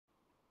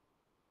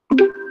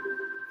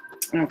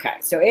Okay,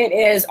 so it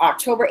is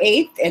October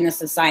 8th, and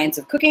this is Science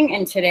of Cooking,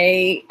 and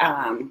today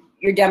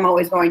your demo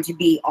is going to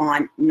be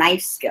on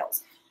knife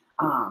skills,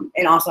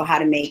 and also how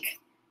to make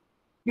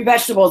your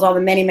vegetables, all the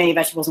many, many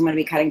vegetables I'm going to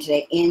be cutting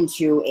today,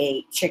 into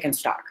a chicken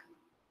stock.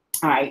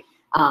 All right,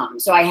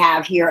 so I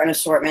have here an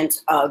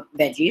assortment of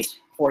veggies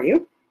for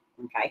you,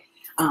 okay,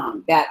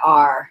 that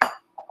are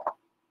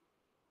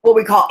what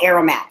we call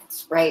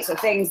aromatics, right? So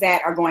things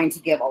that are going to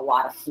give a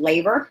lot of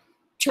flavor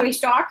to a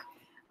stock,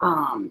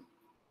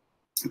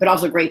 but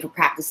also great for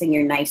practicing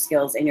your knife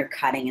skills and your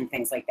cutting and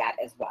things like that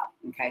as well.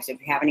 Okay, so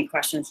if you have any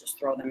questions, just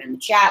throw them in the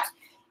chat.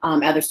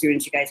 Other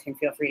students, you guys can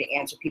feel free to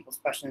answer people's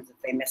questions if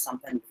they missed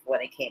something before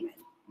they came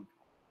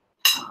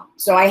in.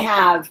 So I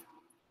have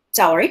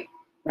celery,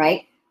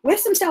 right, with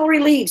some celery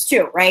leaves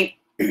too, right?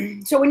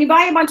 So when you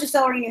buy a bunch of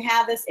celery and you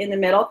have this in the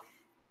middle,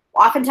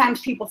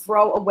 oftentimes people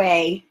throw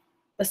away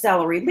the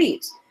celery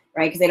leaves,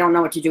 right, because they don't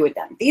know what to do with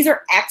them. These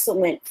are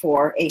excellent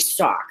for a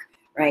stock.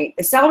 Right,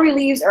 the celery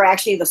leaves are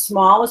actually the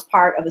smallest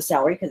part of the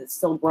celery because it's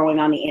still growing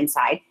on the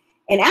inside,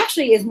 and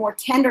actually is more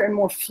tender and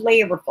more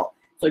flavorful.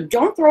 So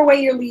don't throw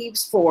away your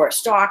leaves for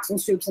stocks and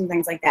soups and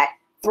things like that.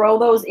 Throw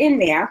those in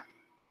there,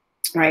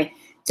 right,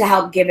 to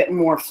help give it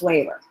more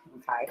flavor.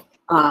 Okay,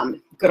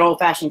 good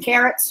old-fashioned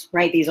carrots,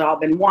 right? These have all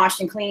been washed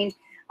and cleaned.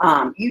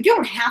 You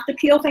don't have to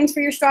peel things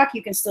for your stock.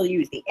 You can still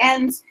use the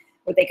ends,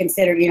 what they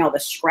consider, you know, the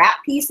scrap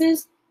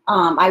pieces.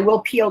 I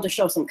will peel to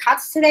show some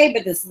cuts today,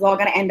 but this is all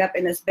going to end up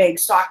in this big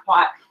stock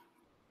pot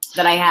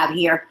that I have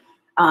here,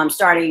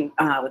 starting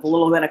with a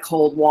little bit of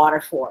cold water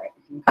for it,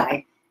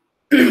 okay?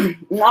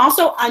 And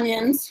also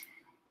onions,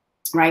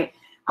 right?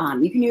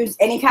 You can use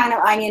any kind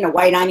of onion, a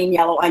white onion,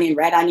 yellow onion,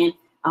 red onion.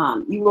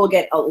 You will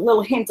get a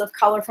little hint of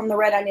color from the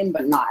red onion,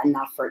 but not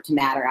enough for it to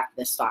matter after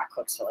the stock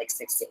cooks for like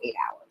 6 to 8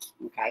 hours,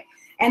 okay?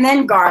 And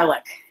then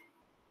garlic,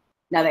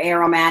 another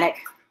aromatic,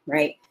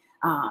 right?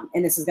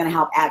 And this is going to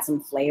help add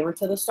some flavor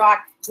to the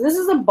stock. So this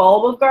is a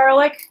bulb of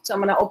garlic. So I'm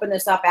going to open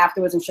this up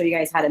afterwards and show you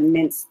guys how to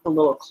mince the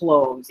little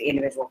cloves, the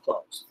individual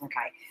cloves.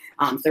 Okay.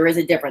 So there is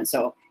a difference.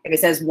 So if it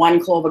says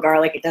 1 clove of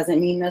garlic, it doesn't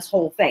mean this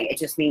whole thing. It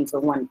just means the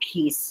one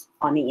piece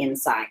on the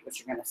inside, which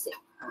you're going to see.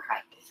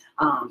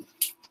 Okay.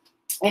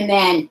 And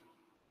then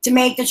to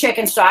make the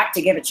chicken stock,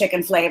 to give it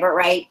chicken flavor,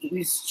 right?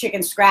 Use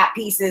chicken scrap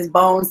pieces,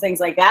 bones, things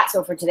like that.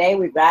 So for today,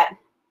 we've got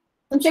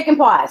some chicken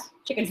paws,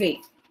 chicken feet,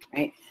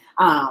 right?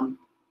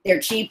 They're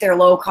cheap, they're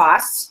low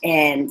costs,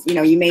 and you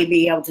know, you may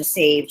be able to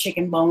save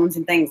chicken bones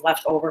and things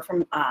left over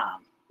from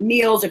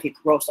meals. If you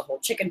roast a whole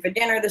chicken for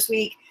dinner this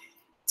week,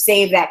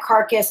 save that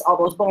carcass, all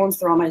those bones,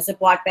 throw them in a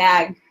Ziploc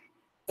bag,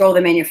 throw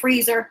them in your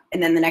freezer,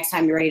 and then the next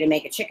time you're ready to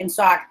make a chicken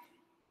stock,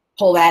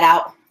 pull that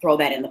out, throw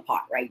that in the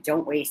pot, right?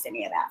 Don't waste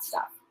any of that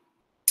stuff.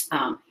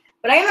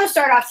 But I am going to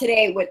start off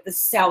today with the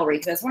celery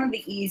because that's one of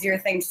the easier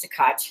things to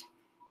cut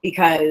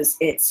because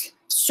it's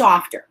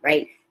softer,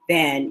 right,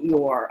 than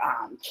your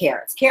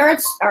carrots.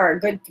 Carrots are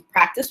good to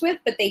practice with,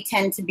 but they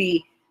tend to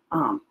be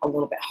a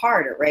little bit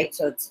harder, right?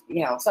 So it's,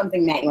 you know,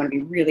 something that you want to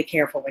be really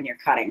careful when you're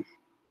cutting.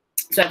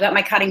 So I've got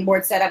my cutting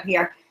board set up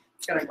here.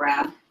 Just going to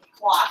grab a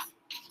cloth.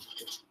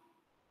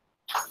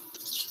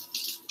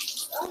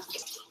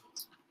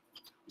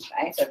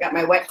 Okay, so I've got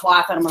my wet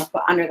cloth that I'm going to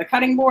put under the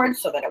cutting board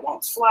so that it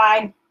won't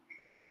slide.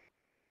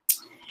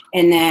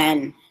 And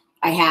then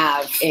I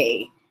have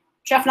a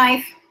chef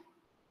knife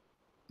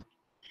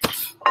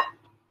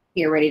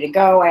here ready to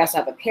go. I also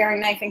have a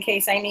paring knife in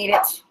case I need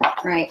it,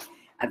 right?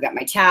 I've got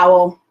my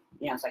towel,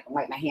 you know, so I can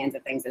wipe my hands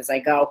and things as I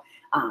go.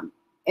 And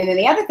then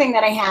the other thing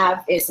that I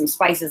have is some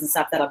spices and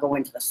stuff that'll go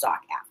into the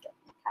stock after,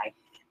 okay?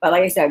 But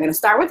like I said, I'm going to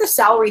start with the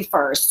celery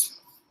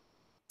first.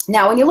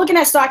 Now, when you're looking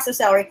at stalks of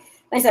celery,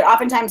 like I said,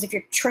 oftentimes if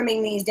you're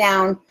trimming these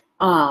down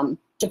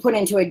to put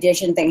into a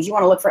dish and things, you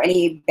want to look for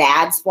any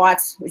bad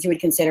spots, which you would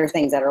consider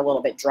things that are a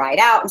little bit dried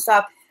out and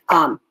stuff.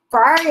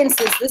 For our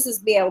instance, this is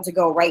be able to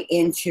go right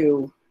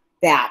into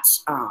that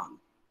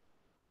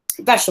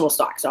vegetable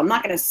stock. So I'm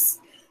not going to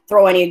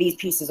throw any of these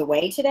pieces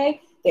away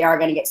today. They are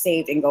going to get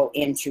saved and go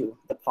into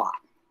the pot.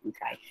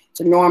 Okay.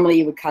 So normally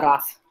you would cut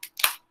off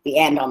the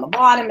end on the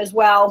bottom as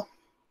well,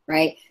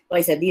 right? Like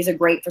I said, these are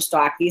great for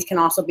stock. These can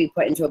also be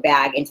put into a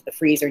bag into the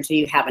freezer until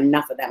you have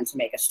enough of them to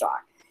make a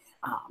stock.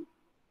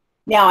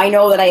 Now I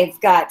know that I've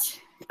got,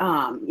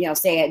 you know,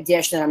 say a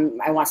dish that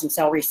I want some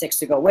celery sticks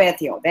to go with,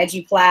 you know, a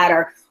veggie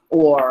platter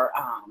or,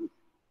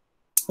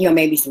 you know,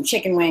 maybe some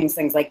chicken wings,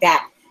 things like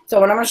that. So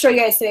what I'm going to show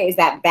you guys today is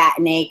that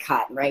bâtonnet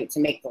cut, right,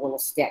 to make the little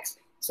sticks.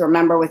 So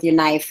remember with your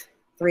knife,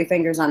 3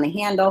 fingers on the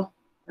handle,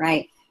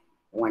 right,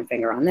 1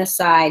 finger on this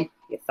side,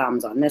 your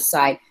thumbs on this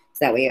side,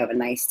 so that way you have a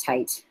nice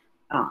tight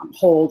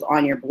hold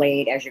on your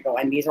blade as you go.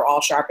 And these are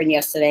all sharpened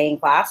yesterday in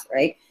class,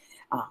 right?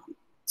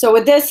 So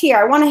with this here,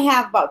 I want to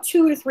have about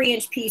 2 to 3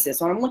 inch pieces.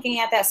 So when I'm looking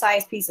at that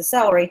size piece of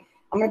celery,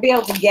 I'm going to be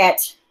able to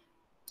get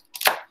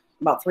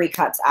about 3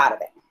 cuts out of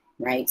it,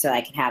 right? So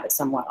I can have it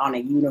somewhat on a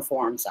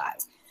uniform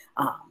size.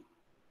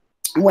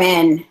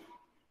 When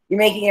you're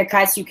making your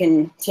cuts, you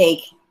can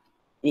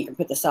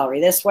put the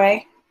celery this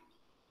way,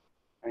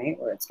 right,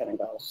 where it's going to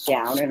go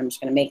down, and I'm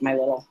just going to make my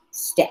little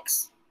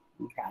sticks,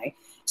 okay?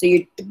 So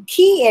the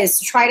key is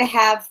to try to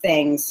have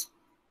things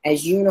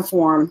as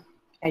uniform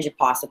as you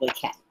possibly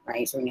can,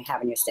 right? So when you're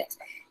having your sticks.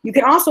 You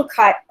can also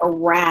cut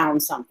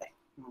around something,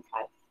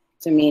 okay?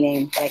 So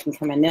meaning that I can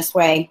come in this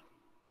way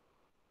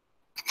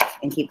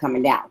and keep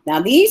coming down.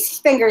 Now these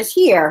fingers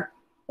here,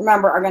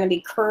 remember, are going to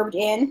be curved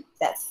in.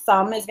 That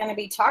thumb is going to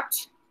be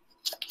tucked,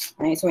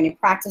 right? So when you're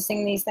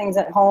practicing these things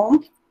at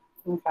home,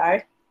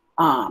 okay,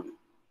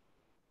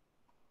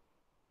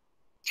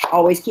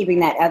 always keeping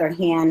that other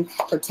hand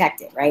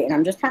protected, right? And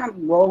I'm just kind of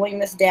rolling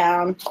this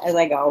down as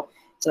I go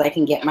so that I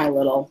can get my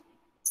little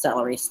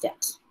celery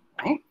sticks,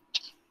 right?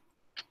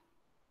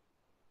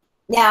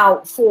 Now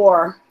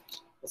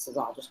this is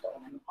all just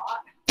going in the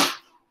pot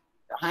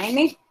behind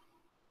me.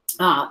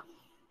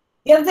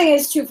 The other thing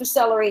is too for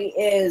celery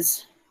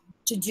is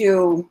to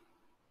do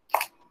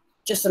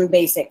just some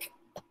basic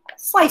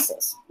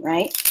slices,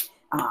 right?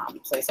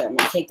 So I said I'm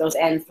going to take those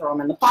ends, throw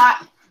them in the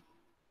pot.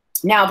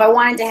 Now, if I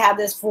wanted to have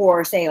this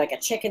for, say, like a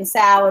chicken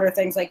salad or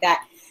things like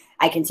that,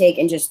 I can take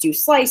and just do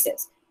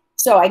slices.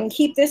 So I can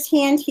keep this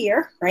hand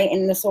here, right?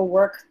 And this will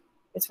work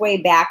its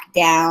way back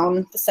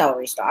down the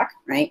celery stalk,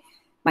 right?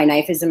 My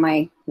knife is in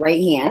my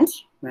right hand,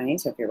 right?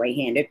 So if you're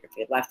right-handed, if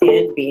you're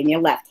left-handed, be in your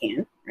left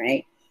hand,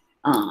 right?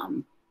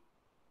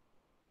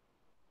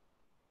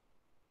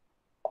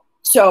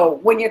 So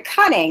when you're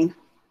cutting,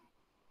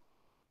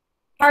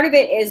 part of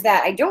it is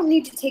that I don't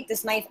need to take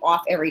this knife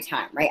off every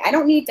time, right? I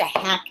don't need to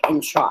hack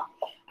and chop.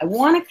 I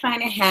want to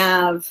kind of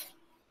have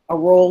a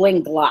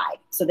rolling glide.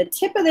 So the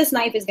tip of this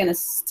knife is going to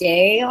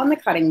stay on the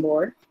cutting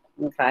board,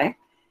 okay?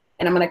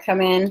 And I'm going to come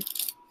in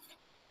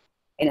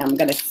and I'm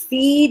going to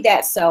feed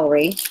that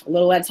celery a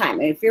little at a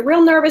time. And if you're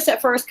real nervous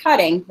at first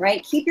cutting,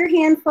 right, keep your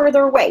hand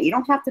further away. You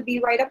don't have to be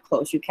right up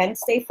close. You can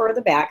stay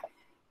further back,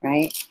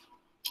 right?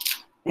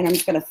 And I'm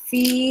just going to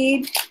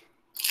feed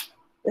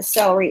the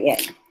celery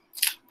in.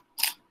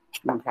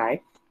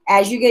 Okay.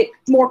 As you get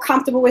more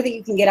comfortable with it,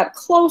 you can get up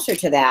closer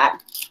to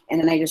that. And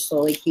then I just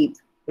slowly keep,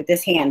 with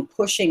this hand,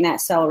 pushing that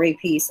celery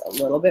piece a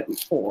little bit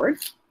forward.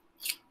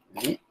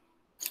 Right.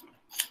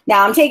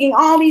 Now I'm taking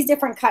all these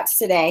different cuts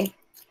today.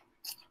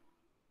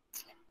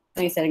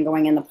 Like I said, and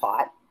going in the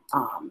pot.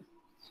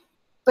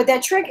 But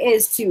that trick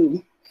is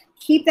to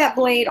keep that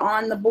blade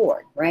on the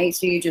board, right?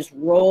 So you're just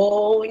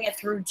rolling it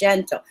through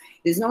gentle.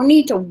 There's no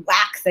need to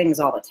whack things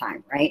all the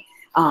time, right?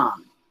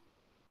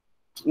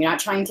 You're not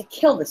trying to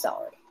kill the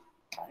celery.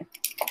 Okay.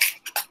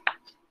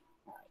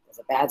 All right, there's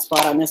a bad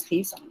spot on this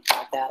piece. I'm going to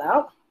cut that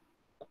out.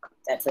 Put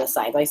that to the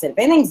side. Like I said, if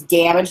anything's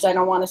damaged, I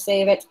don't want to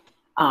save it.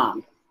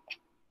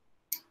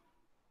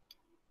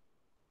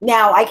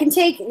 Now, I can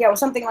take, you know,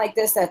 something like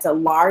this that's a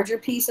larger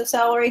piece of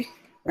celery,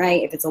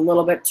 right? If it's a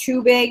little bit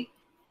too big,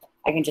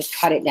 I can just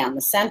cut it down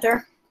the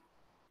center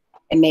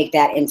and make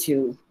that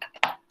into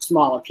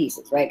smaller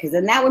pieces, right? Because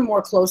then that would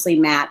more closely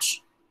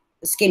match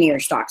the skinnier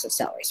stalks of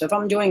celery. So if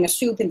I'm doing a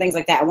soup and things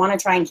like that, I want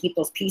to try and keep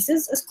those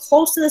pieces as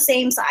close to the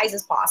same size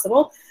as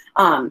possible.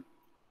 So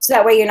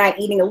that way you're not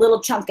eating a little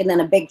chunk and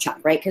then a big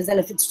chunk, right? Because then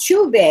if it's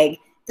too big,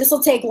 this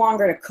will take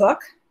longer to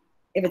cook.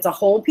 If it's a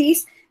whole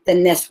piece,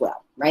 then this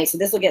will, right? So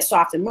this will get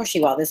soft and mushy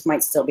while this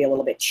might still be a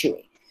little bit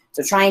chewy.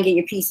 So try and get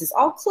your pieces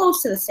all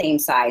close to the same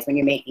size when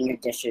you're making your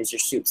dishes, your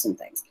soups and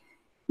things.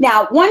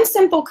 Now, one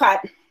simple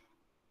cut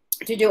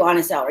to do on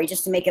a celery,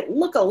 just to make it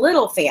look a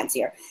little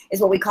fancier, is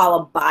what we call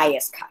a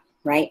bias cut,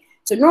 right?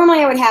 So normally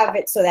I would have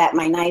it so that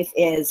my knife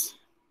is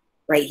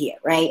right here,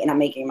 right? And I'm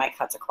making my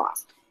cuts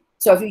across.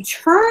 So if you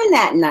turn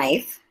that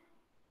knife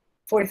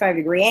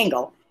 45-degree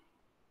angle,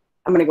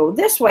 I'm going to go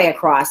this way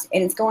across,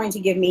 and it's going to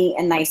give me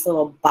a nice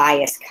little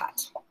bias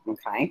cut,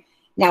 okay?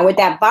 Now with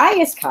that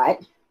bias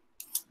cut,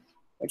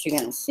 what you're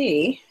going to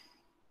see,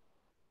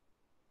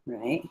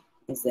 right,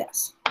 is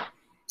this.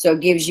 So it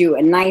gives you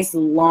a nice,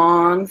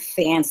 long,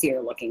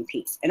 fancier looking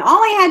piece. And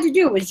all I had to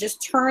do was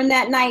just turn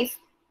that knife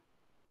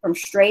from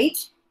straight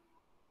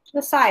to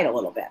the side a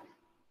little bit.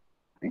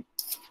 Right?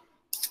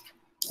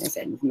 Like I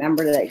said,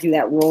 remember to do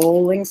that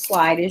rolling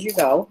slide as you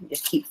go.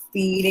 Just keep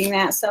feeding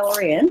that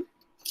celery in,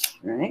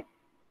 right?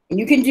 And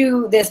you can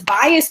do this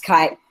bias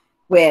cut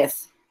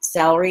with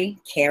celery,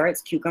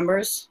 carrots,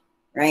 cucumbers,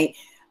 right?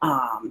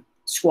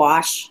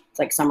 Squash, it's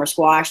like summer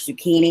squash,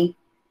 zucchini.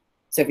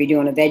 So if you're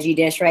doing a veggie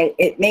dish, right,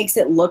 it makes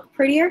it look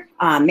prettier,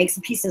 makes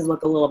the pieces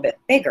look a little bit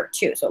bigger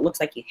too. So it looks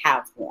like you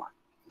have more,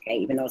 okay?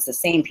 Even though it's the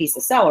same piece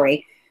of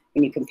celery,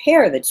 when you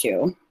compare the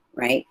two,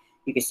 right,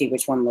 you can see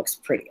which one looks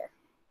prettier,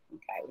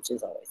 okay, which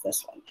is always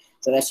this one.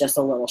 So that's just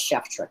a little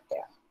chef trick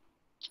there.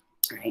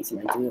 All right, so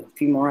I'm going to do a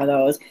few more of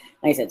those.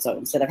 Like I said, so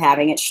instead of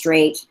having it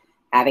straight,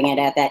 having it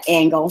at that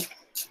angle,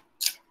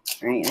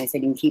 right? And I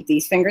said you can keep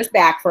these fingers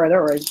back further,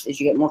 or as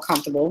you get more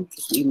comfortable,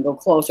 just you can go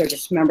closer.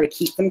 Just remember to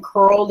keep them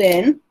curled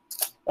in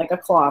like a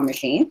claw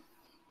machine.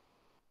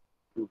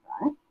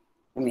 Okay.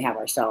 And we have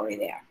our celery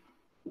there.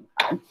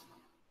 Okay.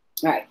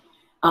 All right.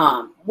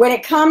 When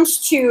it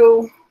comes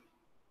to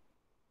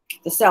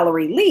the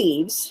celery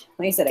leaves,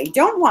 like I said, I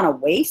don't want to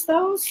waste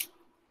those.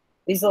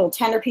 These little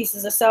tender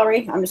pieces of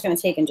celery, I'm just going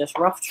to take and just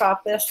rough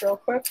chop this real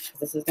quick.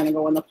 This is going to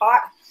go in the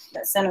pot,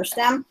 that center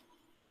stem.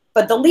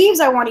 But the leaves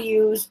I want to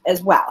use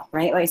as well,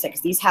 right? Like I said,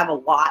 because these have a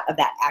lot of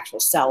that actual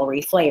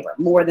celery flavor,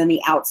 more than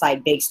the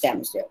outside big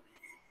stems do.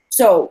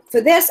 So for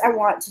this, I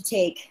want to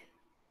take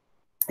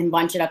and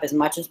bunch it up as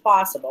much as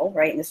possible,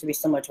 right? And this would be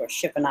similar to a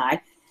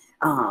chiffonade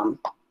that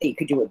you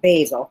could do with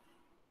basil.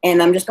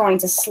 And I'm just going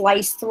to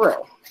slice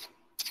through,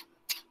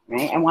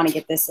 right? I want to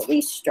get this at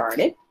least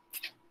started,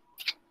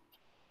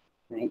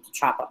 right? To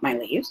chop up my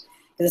leaves.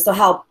 Because this will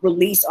help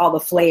release all the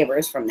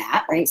flavors from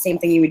that, right? Same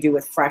thing you would do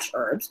with fresh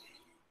herbs.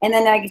 And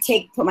then I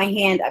could put my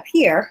hand up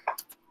here,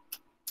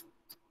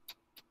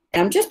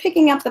 and I'm just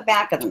picking up the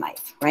back of the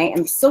knife, right?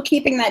 I'm still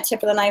keeping that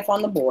tip of the knife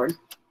on the board.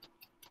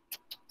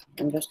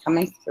 I'm just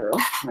coming through,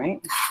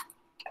 right?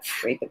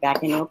 Scrape it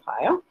back into a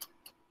pile.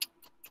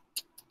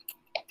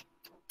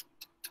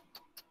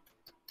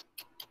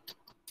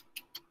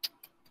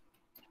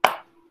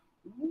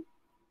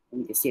 And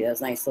you can see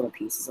those nice little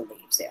pieces of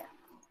leaves there,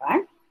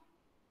 okay?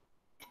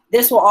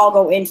 This will all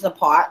go into the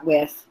pot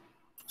with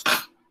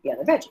the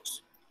other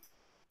veggies.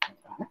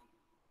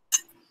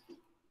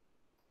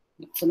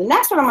 So the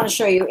next one I'm going to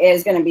show you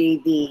is going to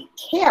be the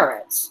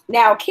carrots.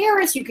 Now,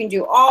 carrots you can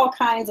do all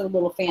kinds of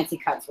little fancy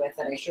cuts with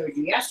that I showed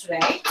you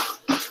yesterday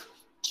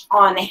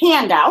on the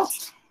handout.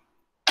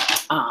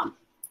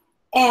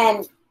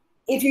 And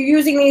if you're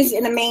using these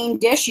in the main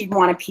dish, you'd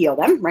want to peel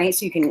them, right?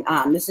 So you can,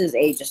 this is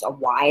just a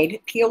wide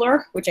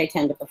peeler, which I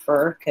tend to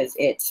prefer because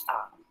it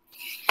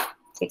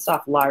takes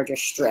off larger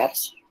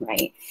strips,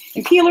 right?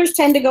 And peelers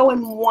tend to go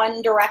in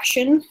one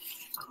direction.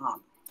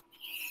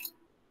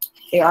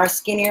 They are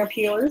skinnier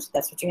peelers.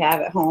 That's what you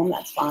have at home.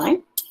 That's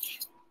fine.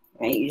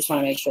 Right? You just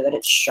want to make sure that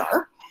it's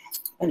sharp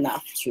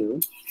enough to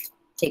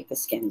take the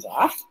skins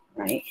off.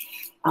 Right?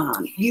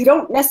 You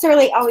don't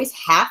necessarily always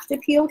have to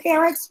peel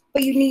carrots,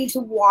 but you need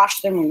to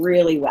wash them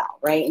really well.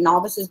 Right? And all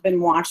this has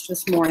been washed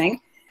this morning.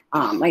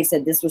 Like I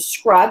said, this was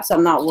scrubbed, so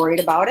I'm not worried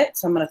about it.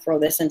 So I'm going to throw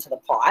this into the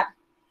pot,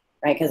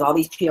 right? Because all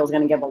these peels are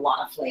going to give a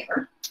lot of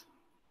flavor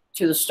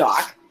to the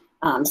stock.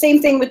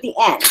 Same thing with the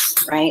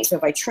ends, right? So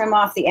if I trim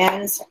off the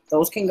ends,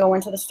 those can go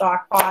into the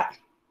stock pot.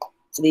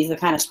 So these are the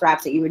kind of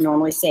scraps that you would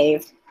normally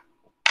save.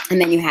 And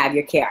then you have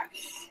your carrot.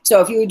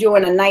 So if you were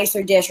doing a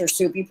nicer dish or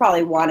soup, you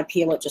probably want to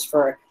peel it just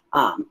for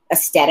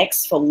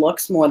aesthetics, for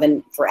looks, more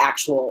than for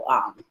actual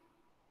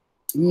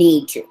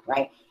need to,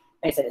 right?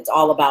 Like I said, it's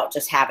all about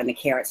just having the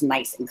carrots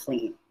nice and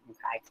clean,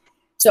 okay?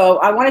 So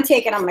I want to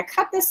take it, I'm going to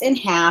cut this in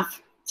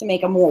half to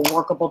make a more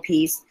workable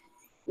piece.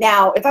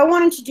 Now, if I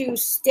wanted to do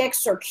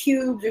sticks or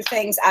cubes or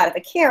things out of a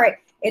carrot,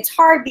 it's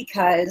hard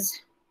because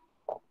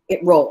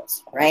it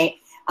rolls, right?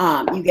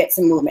 You get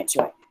some movement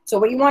to it. So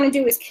what you want to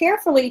do is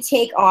carefully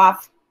take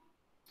off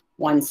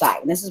one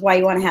side. And this is why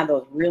you want to have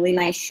those really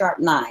nice sharp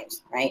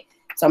knives, right?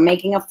 So I'm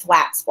making a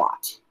flat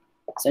spot.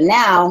 So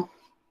now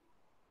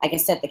I can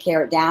set the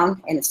carrot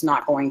down and it's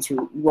not going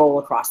to roll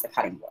across the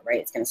cutting board, right?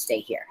 It's going to stay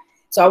here.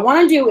 So what I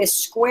want to do is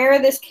square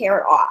this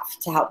carrot off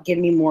to help give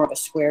me more of a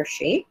square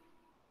shape.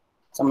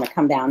 So I'm going to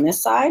come down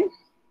this side,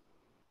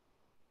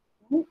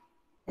 and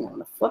I'm going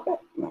to flip it.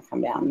 I'm going to come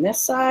down this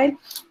side.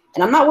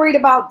 And I'm not worried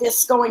about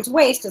this going to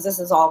waste because this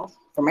is all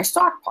for my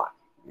stock pot,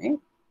 right? And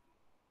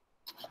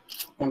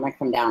I'm going to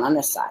come down on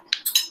this side.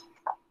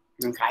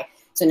 Okay,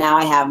 so now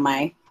I have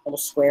my little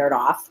squared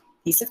off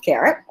piece of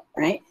carrot,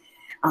 right?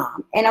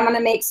 And I'm going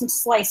to make some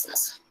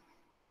slices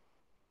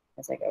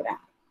as I go down.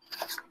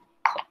 So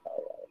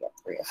I get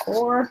 3 or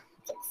 4,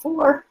 take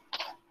 4.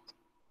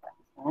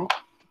 All right.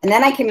 And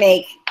then I can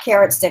make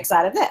carrot sticks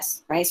out of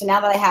this, right? So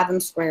now that I have them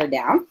squared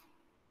down,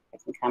 I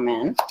can come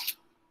in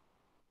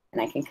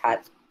and I can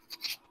cut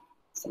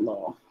some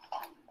little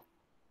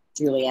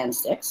julienne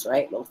sticks,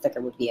 right? A little thicker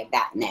would be a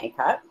bâtonnet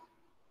cut.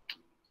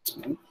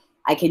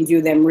 I can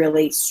do them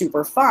really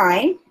super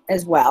fine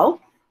as well,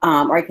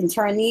 or I can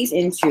turn these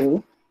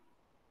into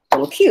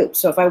little cubes.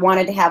 So if I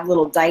wanted to have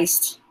little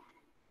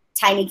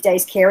tiny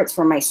diced carrots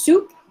for my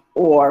soup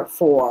or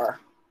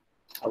for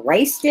a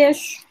rice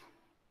dish,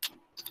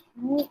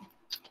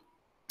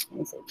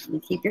 you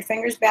keep your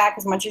fingers back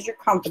as much as you're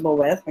comfortable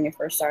with when you're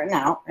first starting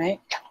out,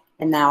 right?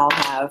 And now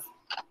I'll have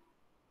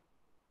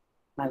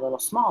my little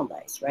small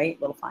dice, right?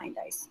 Little fine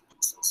dice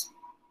pieces.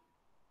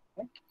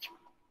 Okay.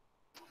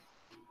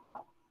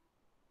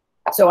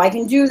 So I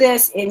can do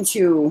this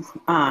into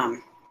a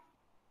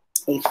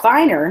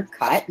finer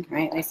cut,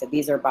 right? Like I said,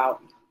 these are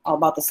all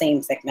about the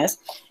same thickness.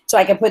 So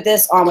I can put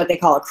this on what they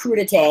call a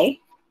crudité,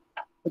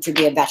 which would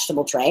be a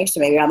vegetable tray. So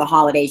maybe on the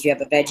holidays, you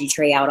have a veggie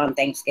tray out on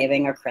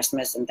Thanksgiving or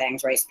Christmas and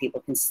things, right? So people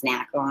can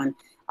snack on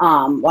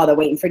while they're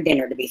waiting for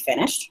dinner to be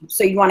finished.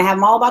 So you want to have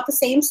them all about the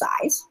same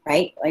size,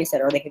 right? Like I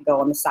said, or they could go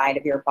on the side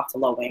of your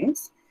buffalo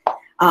wings.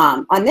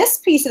 On this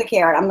piece of the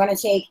carrot, I'm going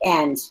to take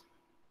and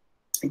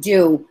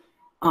do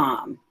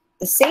the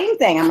same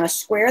thing. I'm going to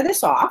square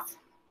this off,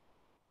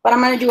 but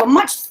I'm going to do a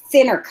much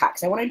thinner cut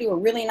because I want to do a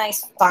really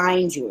nice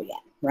fine julienne,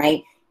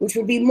 right? Which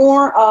would be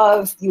more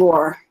of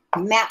your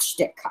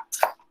matchstick cut.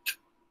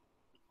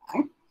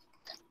 Okay.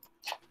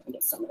 Let me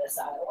get some of this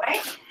out of the way.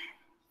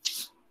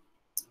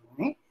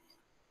 All right.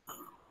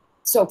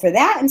 So for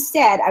that,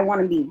 instead, I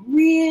want to be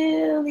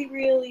really,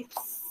 really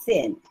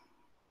thin.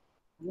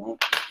 Right?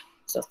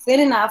 So thin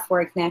enough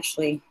where I can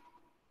actually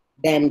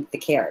bend the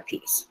carrot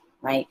piece,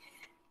 right?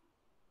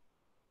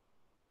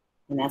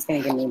 And that's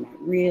going to give me my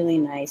really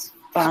nice,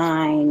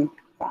 fine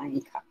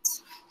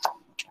cuts.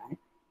 Okay.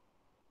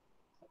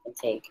 I can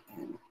take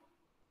and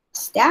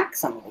stack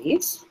some of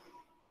these.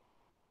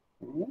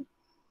 Okay.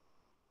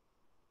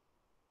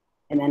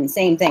 And then the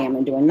same thing, I'm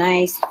going to do a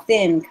nice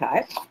thin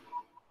cut.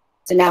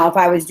 So now if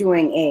I was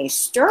doing a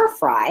stir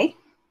fry,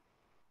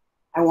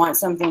 I want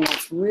something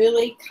that's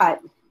really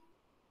cut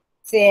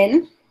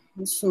thin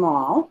and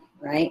small,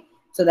 right?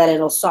 So that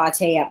it'll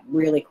saute up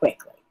really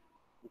quickly.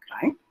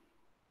 Okay.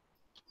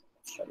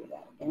 Show you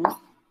that again.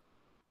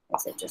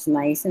 That's it, just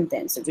nice and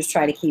thin. So just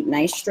try to keep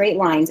nice straight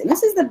lines. And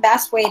this is the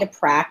best way to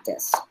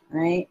practice,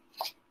 right?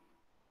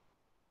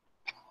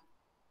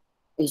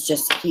 Is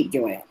just to keep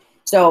doing it.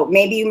 So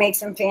maybe you make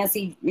some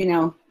fancy, you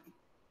know,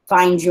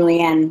 fine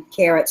julienne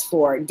carrots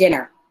for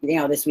dinner, you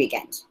know, this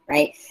weekend,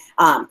 right?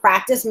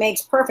 Practice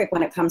makes perfect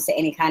when it comes to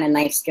any kind of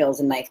knife skills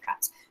and knife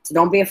cuts. So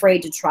don't be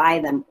afraid to try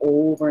them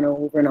over and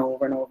over and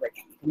over and over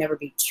again. You can never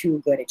be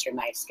too good at your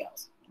knife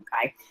skills,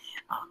 okay?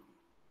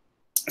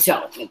 So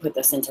let me put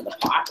this into the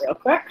pot real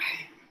quick.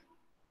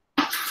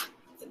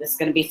 So this is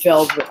going to be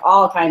filled with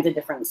all kinds of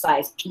different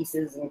size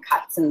pieces and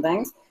cuts and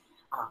things.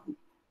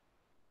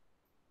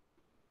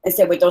 I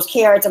said with those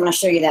carrots, I'm going to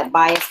show you that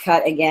bias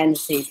cut again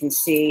so you can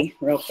see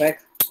real quick.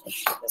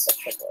 Let's give this a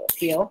quick little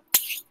peel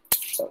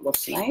so it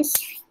looks nice.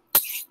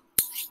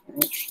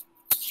 Right.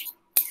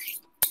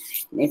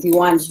 And if you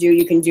want to do,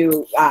 you can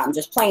do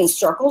just plain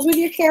circles with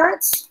your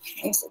carrots,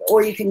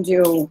 or you can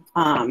do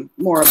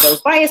more of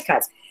those bias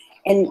cuts.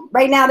 And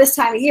right now, this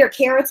time of year,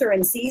 carrots are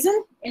in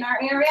season in our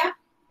area.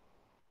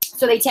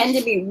 So they tend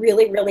to be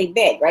really, really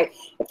big, right?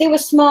 If they were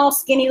small,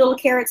 skinny little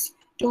carrots,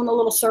 doing a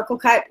little circle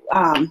cut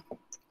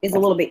is a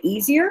little bit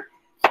easier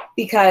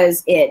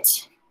because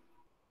it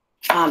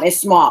is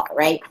smaller,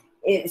 right?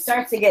 It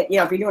starts to get, you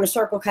know, if you're doing a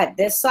circle cut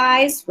this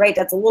size, right,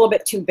 that's a little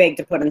bit too big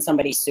to put in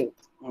somebody's soup,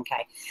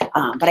 okay?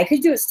 But I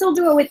could still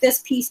do it with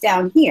this piece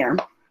down here,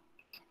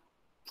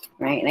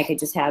 right? And I could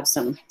just have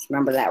some,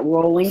 remember that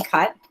rolling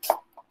cut,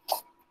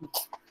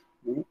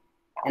 and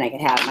I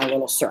could have my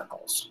little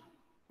circles,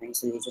 right?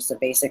 So these are just a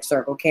basic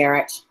circle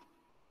carrot.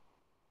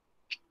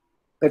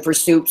 Good for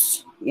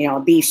soups, you know,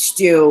 beef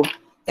stew,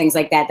 things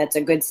like that. That's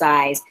a good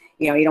size.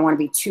 You know, you don't want to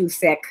be too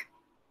thick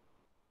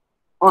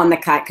on the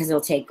cut because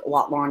it'll take a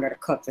lot longer to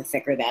cook the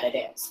thicker that it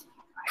is.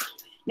 Right.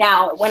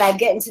 Now, when I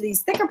get into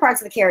these thicker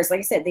parts of the carrots, like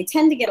I said, they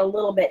tend to get a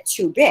little bit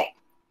too big.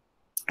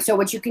 So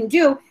what you can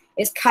do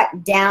is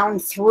cut down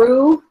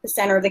through the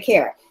center of the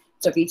carrot.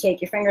 So if you take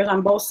your fingers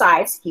on both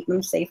sides, keep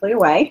them safely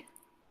away,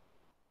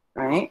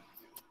 right?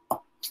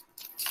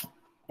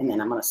 And then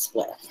I'm going to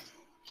split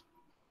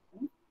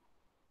it.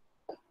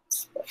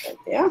 Split right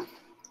there.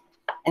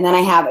 And then I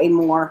have a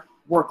more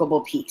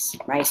workable piece,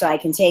 right? So I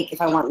can take,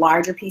 if I want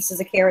larger pieces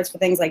of carrots for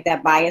things like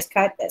that bias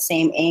cut, that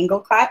same angle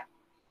cut.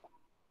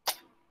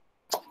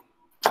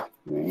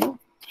 Right.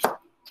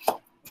 I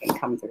can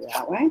come through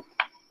that way.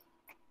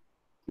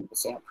 You can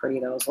see how pretty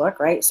those look,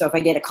 right? So if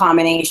I did a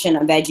combination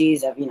of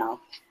veggies of, you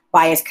know,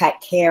 bias cut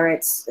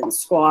carrots and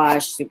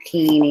squash,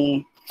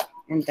 zucchini,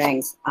 and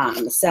things,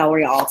 the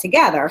celery all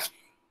together,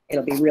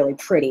 it'll be really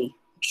pretty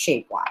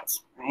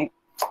shape-wise, right?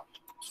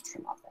 Just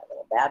trim off that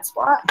little bad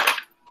spot.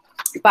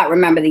 But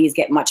remember, these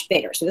get much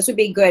bigger. So this would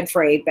be good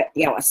for a,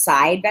 you know, a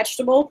side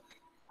vegetable.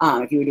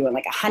 If you were doing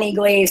like a honey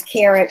glazed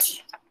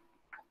carrot,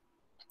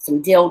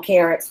 some dill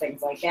carrots,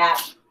 things like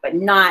that, but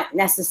not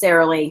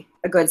necessarily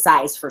a good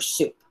size for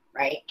soup,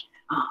 right?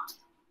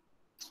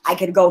 I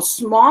could go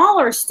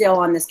smaller still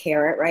on this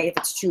carrot, right, if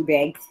it's too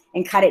big,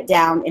 and cut it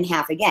down in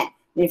half again.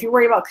 And if you're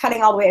worried about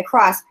cutting all the way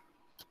across,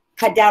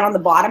 cut down on the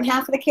bottom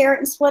half of the carrot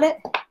and split it,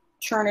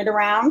 turn it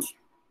around,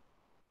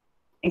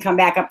 and come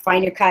back up,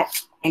 find your cut,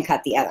 and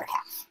cut the other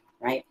half,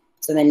 right?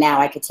 So then now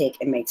I could take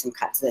and make some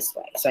cuts this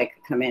way. So I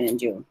could come in and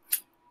do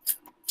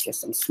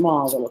just some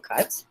small little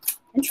cuts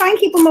and try and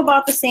keep them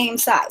about the same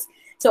size.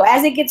 So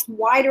as it gets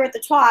wider at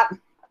the top,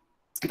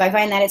 if I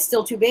find that it's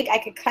still too big, I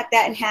could cut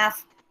that in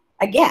half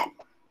again.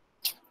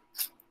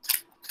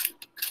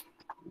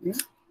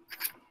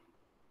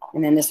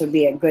 And then this would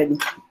be a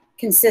good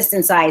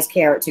consistent size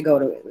carrot to go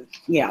to,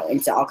 you know,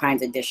 into all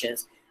kinds of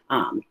dishes.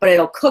 But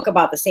it'll cook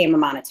about the same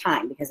amount of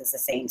time because it's the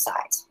same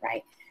size,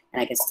 right?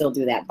 And I can still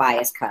do that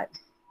bias cut,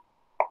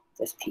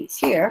 this piece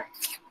here.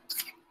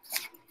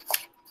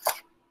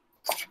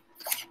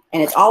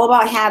 And it's all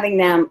about having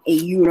them a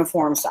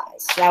uniform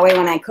size. That way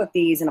when I cook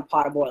these in a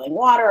pot of boiling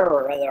water,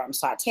 or whether I'm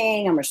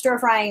sauteing them or stir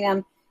frying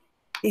them,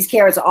 these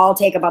carrots all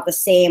take about the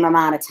same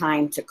amount of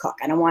time to cook.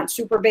 I don't want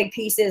super big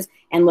pieces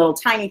and little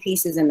tiny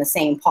pieces in the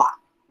same pot,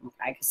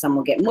 okay? Because some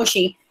will get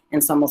mushy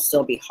and some will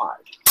still be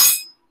hard.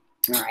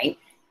 All right.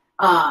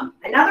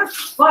 Another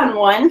fun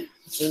one,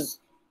 which is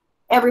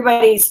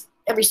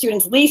every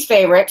student's least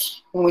favorite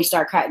when we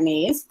start cutting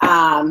these,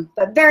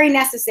 but very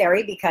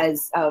necessary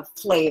because of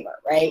flavor,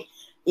 right,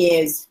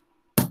 is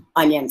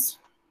onions.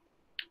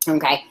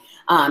 Okay.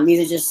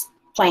 These are just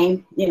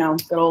plain, you know,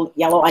 good old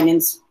yellow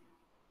onions.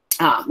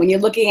 When you're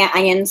looking at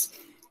onions,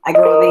 I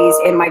grow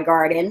these in my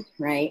garden,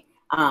 right?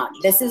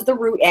 This is the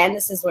root end.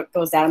 This is what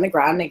goes down on the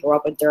ground. They grow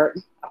up with dirt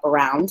up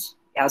around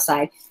the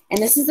outside.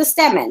 And this is the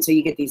stem end. So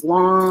you get these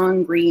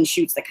long green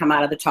shoots that come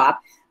out of the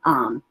top.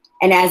 And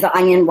as the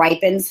onion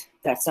ripens,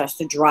 that starts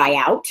to dry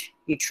out.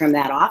 You trim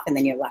that off, and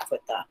then you're left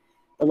with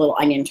the little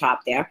onion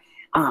top there.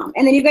 And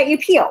then you've got your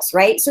peels,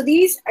 right? So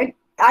these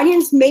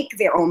onions make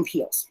their own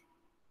peels.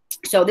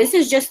 So this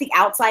is just the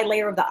outside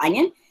layer of the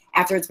onion.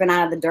 After it's been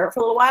out of the dirt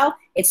for a little while,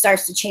 it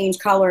starts to change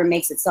color and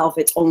makes itself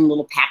its own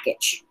little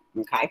package,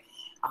 okay?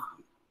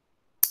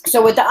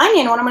 So with the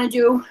onion, what I'm going to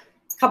do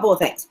is a couple of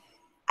things.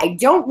 I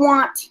don't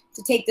want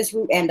to take this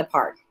root end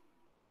apart,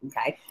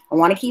 okay? I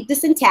want to keep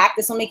this intact.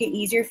 This will make it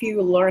easier for you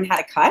to learn how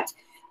to cut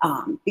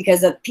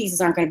because the pieces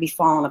aren't going to be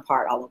falling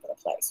apart all over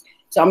the place.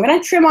 So I'm going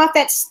to trim off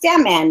that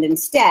stem end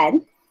instead,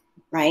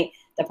 right?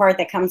 The part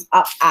that comes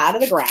up out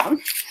of the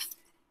ground.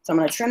 So I'm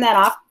going to trim that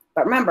off.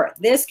 But remember,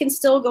 this can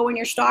still go in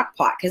your stock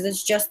pot because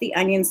it's just the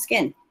onion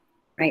skin,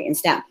 right, and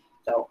stem.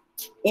 So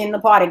in the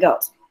pot it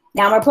goes.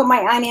 Now I'm going to put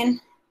my onion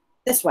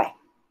this way,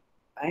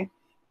 okay,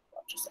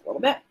 just a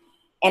little bit.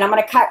 And I'm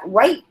going to cut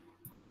right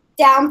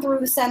down through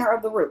the center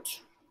of the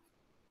root.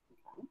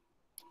 Okay.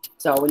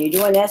 So when you're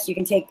doing this, you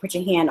can put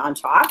your hand on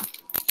top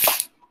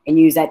and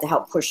use that to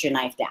help push your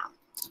knife down.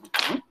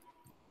 Okay.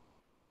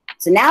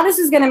 So now this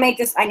is going to make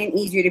this onion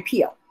easier to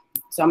peel.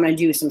 So I'm going to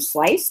do some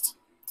sliced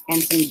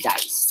and some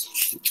diced.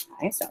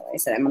 Okay, so like I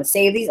said, I'm going to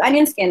save these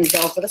onion skins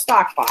though for the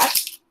stock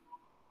pot.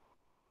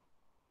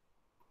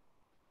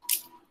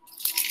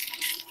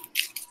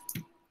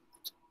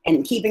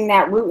 And keeping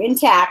that root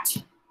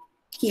intact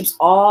keeps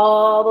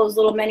all those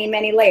little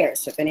many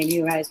layers. So if any of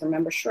you guys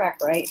remember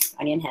Shrek, right?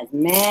 Onion has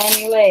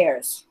many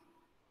layers.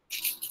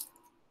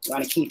 You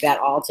want to keep that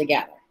all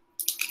together.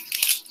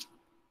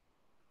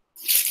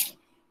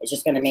 It's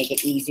just going to make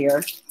it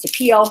easier to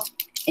peel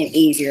and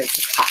easier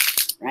to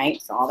cut,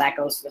 right? So all that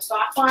goes to the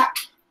stock pot.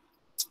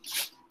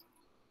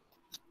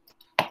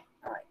 All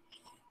right.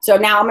 So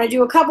now I'm going to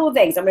do a couple of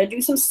things. I'm going to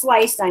do some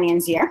sliced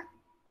onions here.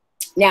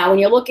 Now, when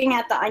you're looking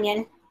at the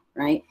onion,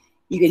 right,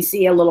 you can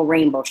see a little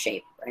rainbow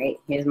shape, right?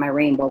 Here's my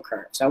rainbow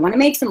curve. So I want to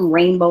make some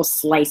rainbow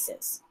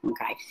slices,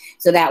 okay?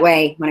 So that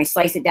way, when I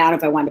slice it down,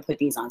 if I wanted to put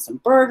these on some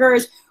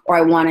burgers, or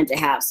I wanted to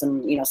have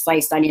some, you know,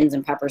 sliced onions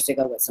and peppers to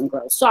go with some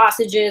grilled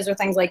sausages or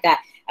things like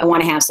that, I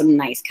want to have some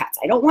nice cuts.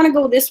 I don't want to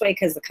go this way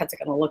because the cuts are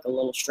going to look a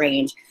little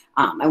strange.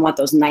 I want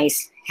those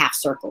nice half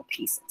circle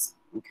pieces,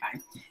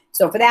 okay?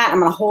 So for that, I'm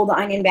going to hold the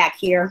onion back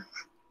here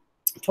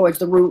towards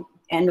the root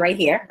end right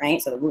here,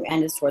 right? So the root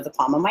end is towards the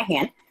palm of my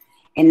hand.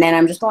 And then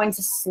I'm just going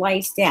to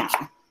slice down.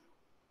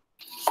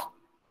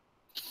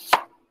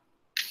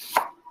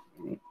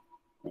 Right.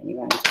 And you're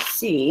going to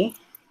see,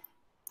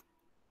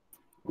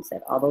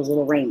 all those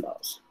little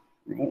rainbows,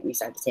 right? We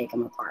start to take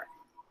them apart,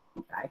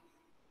 okay?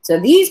 So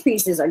these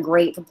pieces are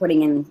great for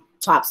putting in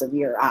tops of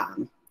your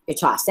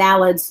tossed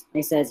salads.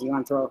 It says you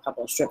want to throw a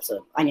couple of strips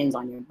of onions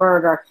on your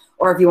burger,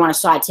 or if you want to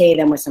saute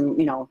them with some,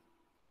 you know,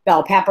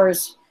 bell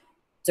peppers.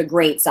 It's a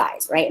great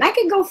size, right? And I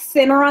could go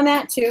thinner on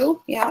that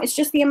too. You know, it's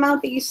just the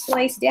amount that you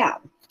slice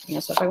down. You know,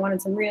 so if I wanted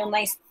some real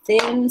nice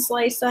thin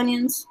sliced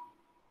onions,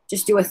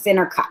 just do a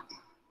thinner cut,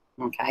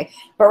 okay?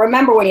 But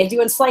remember, when you're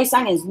doing sliced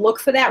onions, look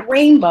for that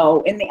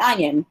rainbow in the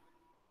onion.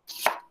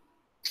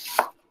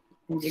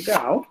 There you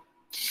go.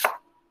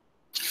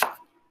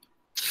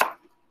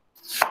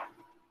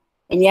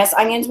 And yes,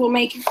 onions will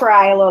make you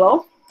cry a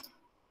little.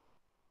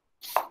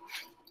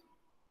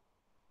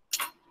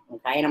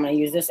 Okay, and I'm going to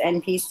use this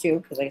end piece too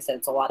because, like I said,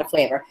 it's a lot of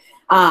flavor.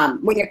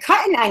 When you're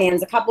cutting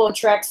onions, a couple of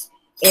tricks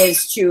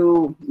is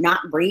to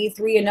not breathe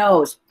through your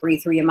nose,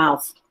 breathe through your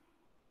mouth,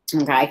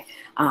 okay?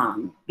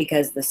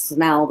 Because the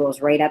smell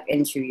goes right up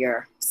into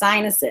your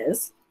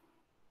sinuses,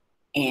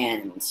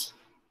 and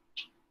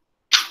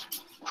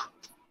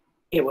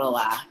it will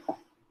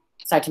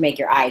start to make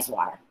your eyes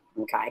water,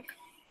 okay?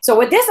 So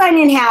with this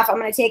onion half, I'm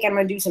going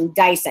to do some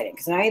diced onion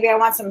because maybe I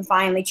want some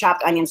finely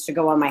chopped onions to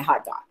go on my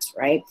hot dogs,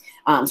 right?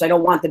 So I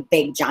don't want the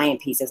big giant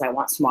pieces. I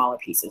want smaller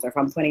pieces, or if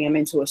I'm putting them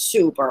into a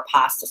soup or a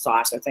pasta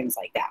sauce or things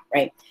like that,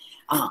 right?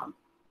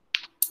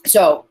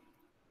 So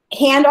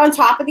hand on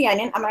top of the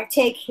onion, I'm going to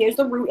take, here's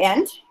the root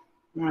end,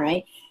 all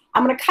right?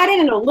 I'm going to cut it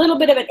at a little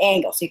bit of an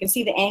angle so you can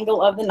see the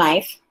angle of the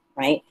knife,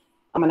 right?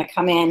 I'm going to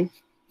come in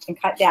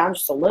and cut down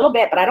just a little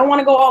bit, but I don't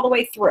want to go all the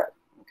way through,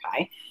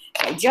 okay?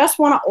 I just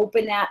want to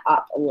open that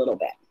up a little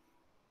bit.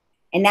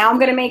 And now I'm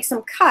going to make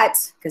some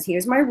cuts because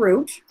here's my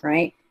root,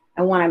 right?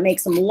 I want to make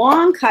some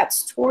long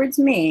cuts towards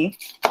me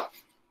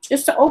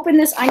just to open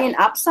this onion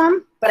up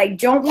some, but I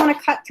don't want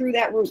to cut through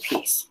that root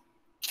piece.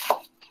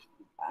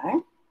 Okay?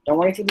 Don't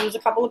worry if you lose a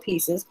couple of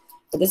pieces,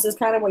 but this is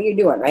kind of what you're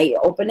doing, right?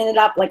 You're opening it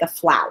up like a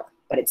flower,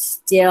 but it's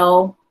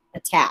still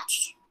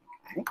attached.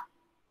 Okay?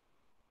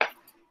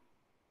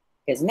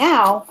 Because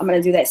now I'm going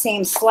to do that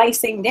same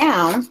slicing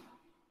down,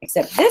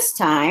 except this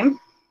time,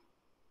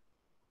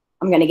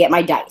 I'm going to get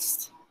my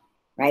diced,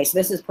 right? So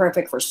this is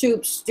perfect for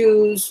soups,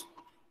 stews.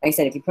 Like I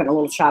said, if you put a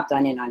little chopped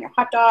onion on your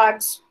hot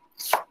dogs,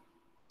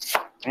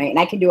 right? And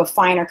I can do a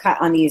finer cut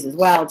on these as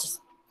well,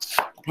 just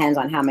Depends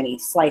on how many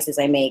slices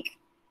I make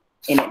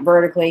in it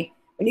vertically.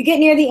 When you get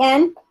near the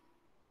end,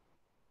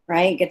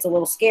 right, it gets a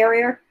little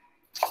scarier.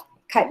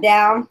 Cut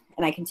down,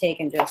 and I can take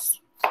and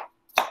just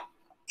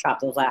chop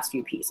those last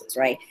few pieces,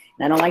 right?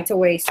 And I don't like to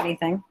waste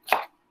anything,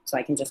 so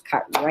I can just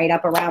cut right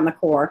up around the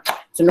core.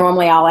 So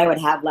normally all I would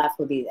have left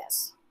would be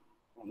this.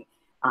 Right?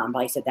 But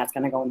like I said, that's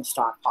going to go in the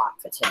stock pot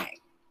for today.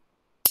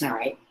 All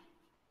right.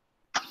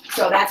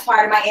 So that's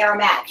part of my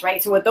aromatics,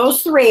 right? So with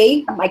those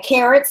three, my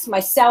carrots, my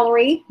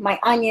celery, my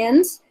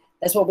onions,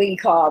 that's what we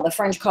call, the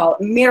French call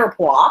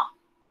mirepoix,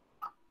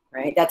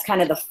 right? That's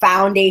kind of the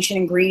foundation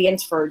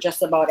ingredients for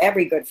just about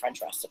every good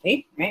French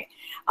recipe, right?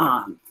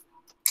 And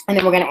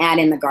then we're going to add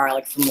in the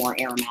garlic for more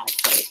aromatic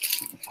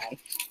flavor, okay?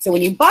 So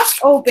when you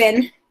bust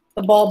open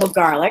the bulb of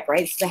garlic,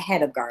 right, it's the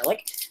head of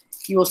garlic,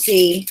 you will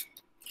see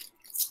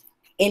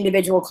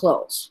individual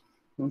cloves,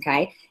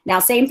 okay? Now,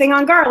 same thing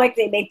on garlic.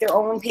 They make their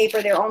own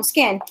paper, their own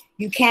skin.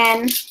 You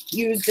can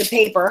use the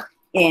paper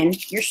in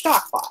your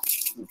stock pot,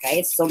 okay?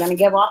 It's still going to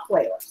give off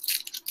flavor,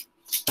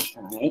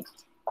 all right?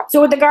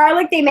 So with the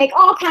garlic, they make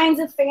all kinds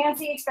of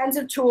fancy,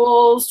 expensive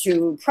tools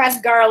to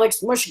press garlic,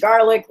 smush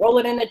garlic, roll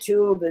it in a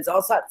tube. There's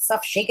all sorts of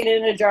stuff, shake it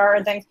in a jar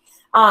and things.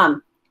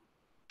 The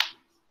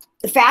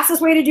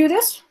fastest way to do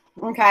this,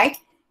 okay,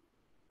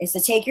 is to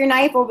take your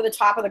knife over the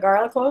top of the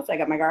garlic clove. I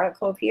got my garlic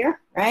clove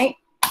here, right?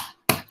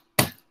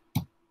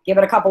 Give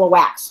it a couple of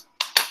whacks.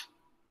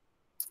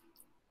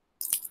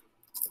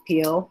 The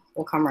peel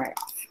will come right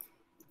off.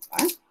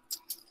 Okay.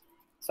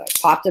 So I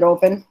popped it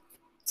open.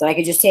 So I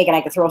could just take it.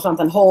 I could throw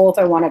something whole if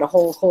I wanted a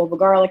whole clove of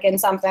garlic in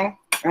something,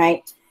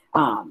 right?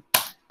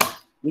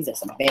 These are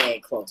some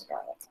big cloves of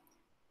garlic.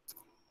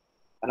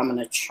 But I'm going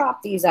to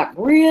chop these up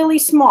really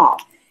small.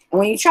 And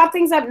when you chop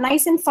things up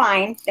nice and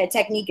fine, that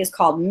technique is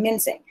called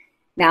mincing.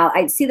 Now,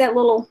 I see that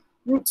little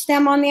root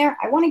stem on there.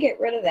 I want to get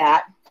rid of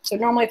that. So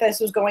normally if this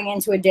was going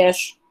into a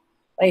dish,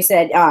 like I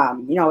said,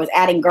 you know, I was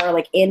adding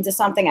garlic into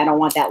something, I don't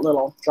want that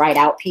little dried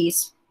out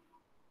piece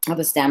of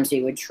the stem, so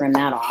you would trim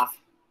that off.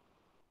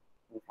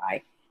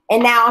 Okay.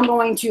 And now I'm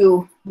going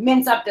to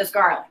mince up this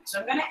garlic. So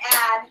I'm going to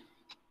add,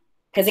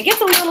 because it gets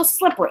a little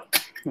slippery,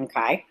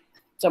 okay?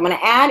 So I'm going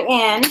to add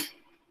in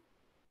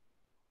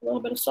a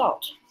little bit of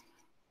salt,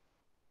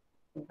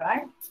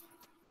 okay?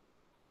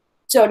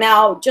 So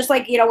now, just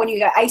like, you know, when you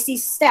got icy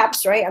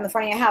steps, right, on the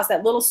front of your house,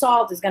 that little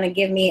salt is going to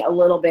give me a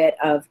little bit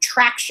of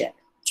traction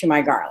to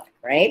my garlic,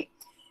 right?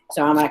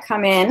 So I'm going to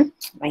come in,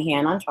 my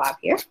hand on top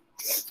here.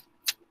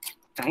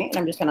 Right, and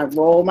I'm just going to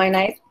roll my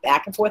knife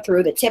back and forth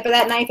through. The tip of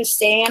that knife is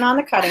staying on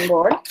the cutting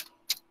board.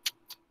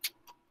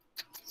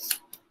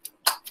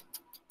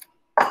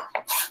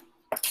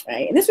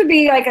 Right, and this would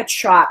be like a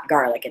chopped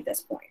garlic at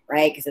this point,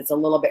 right, because it's a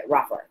little bit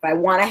rougher. If I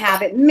want to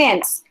have it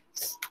minced,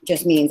 it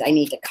just means I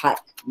need to cut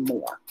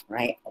more,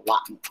 right, a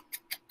lot more.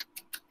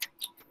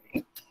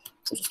 Right.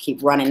 So just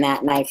keep running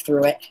that knife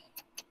through it.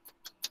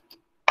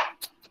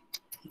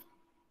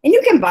 And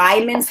you can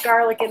buy minced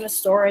garlic in the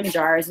store in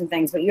jars and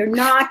things, but you're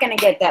not going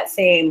to get that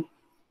same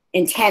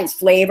intense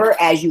flavor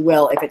as you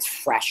will if it's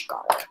fresh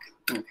garlic,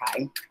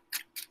 okay?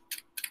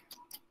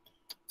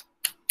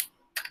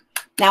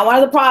 Now, one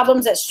of the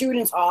problems that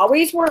students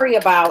always worry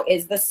about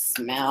is the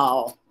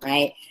smell,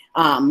 right?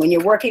 When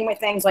you're working with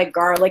things like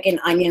garlic and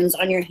onions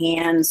on your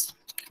hands,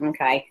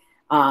 okay,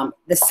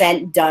 the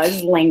scent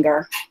does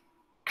linger,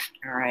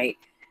 all right?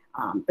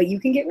 But you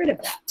can get rid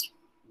of that,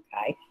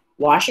 okay?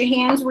 Wash your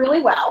hands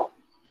really well.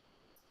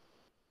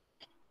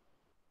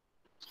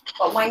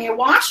 But when you're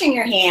washing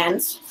your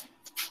hands,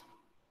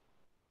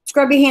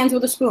 scrub your hands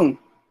with a spoon,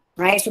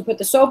 right? So put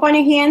the soap on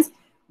your hands,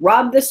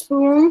 rub the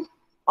spoon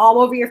all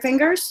over your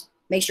fingers.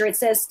 Make sure it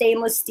says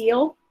stainless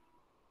steel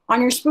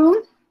on your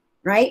spoon,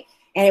 right?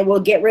 And it will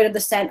get rid of the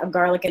scent of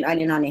garlic and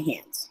onion on your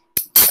hands,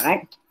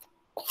 right?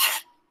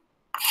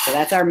 So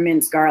that's our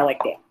minced garlic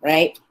there,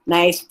 right?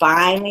 Nice,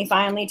 finely,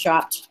 finely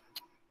chopped.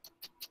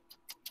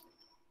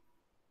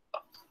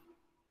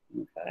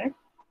 Okay,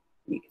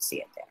 you can see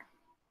it there,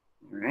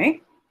 all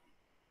right?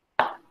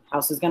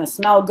 House is going to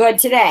smell good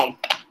today.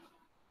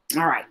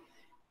 All right.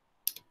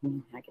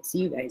 I can see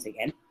you guys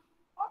again.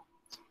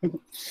 All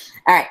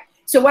right.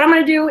 So what I'm going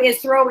to do is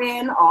throw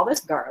in all this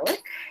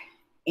garlic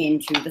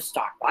into the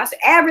stock pot. So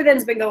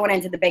everything's been going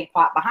into the big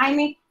pot behind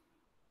me.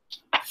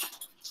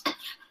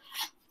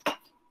 Okay.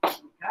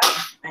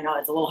 I know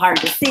it's a little hard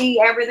to see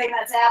everything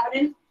that's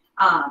happening.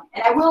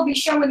 And I will be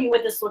showing you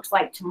what this looks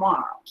like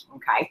tomorrow.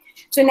 Okay.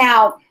 So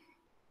now,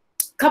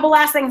 a couple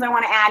last things I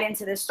want to add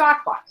into this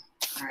stock pot.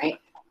 All right.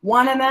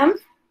 One of them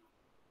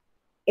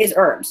is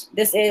herbs.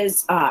 This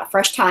is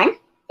fresh thyme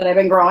that I've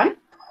been growing.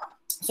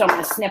 So I'm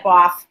going to snip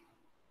off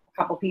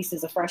a couple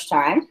pieces of fresh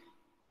thyme.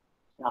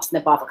 And I'll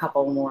snip off a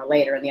couple more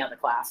later in the other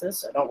classes.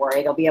 So don't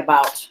worry, there'll be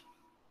about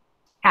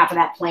half of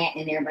that plant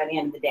in there by the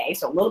end of the day.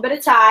 So a little bit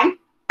of thyme.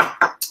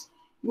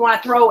 You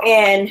want to throw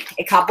in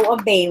a couple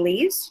of bay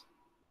leaves.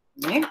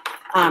 Okay.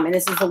 And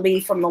this is the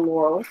leaf from the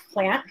laurel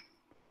plant.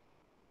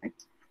 Okay.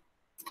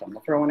 So I'm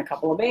going to throw in a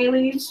couple of bay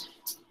leaves.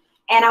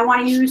 And I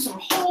want to use some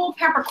whole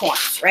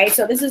peppercorns, right?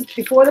 So this is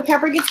before the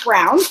pepper gets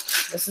browned.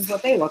 This is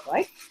what they look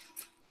like.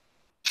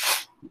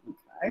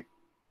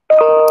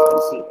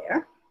 see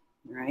there,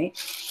 right?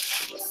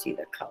 You see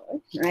the color,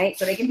 right?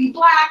 So they can be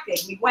black, they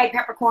can be white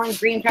peppercorns,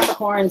 green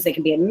peppercorns, they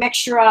can be a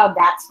mixture of,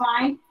 that's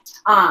fine.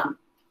 And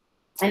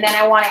then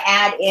I want to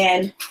add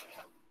in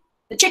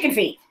the chicken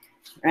feet,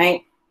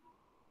 right?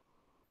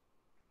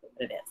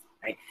 It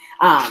is,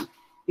 right?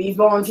 These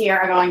bones here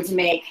are going to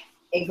make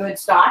a good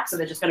stock, so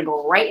they're just going to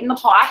go right in the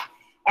pot.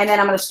 And then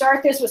I'm going to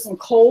start this with some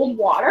cold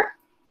water,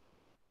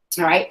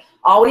 all right?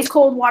 Always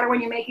cold water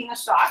when you're making a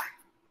stock.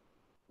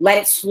 Let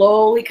it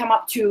slowly come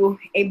up to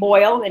a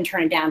boil and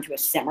turn it down to a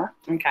simmer,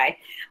 okay?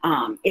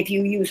 If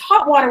you use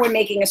hot water when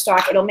making a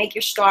stock, it'll make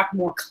your stock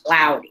more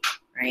cloudy,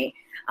 right?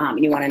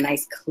 And you want a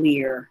nice,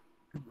 clear,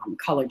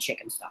 colored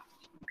chicken stock,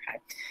 okay?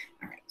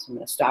 All right, so I'm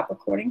going to stop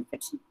recording for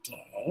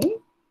today.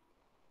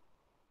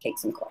 Take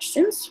some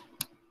questions.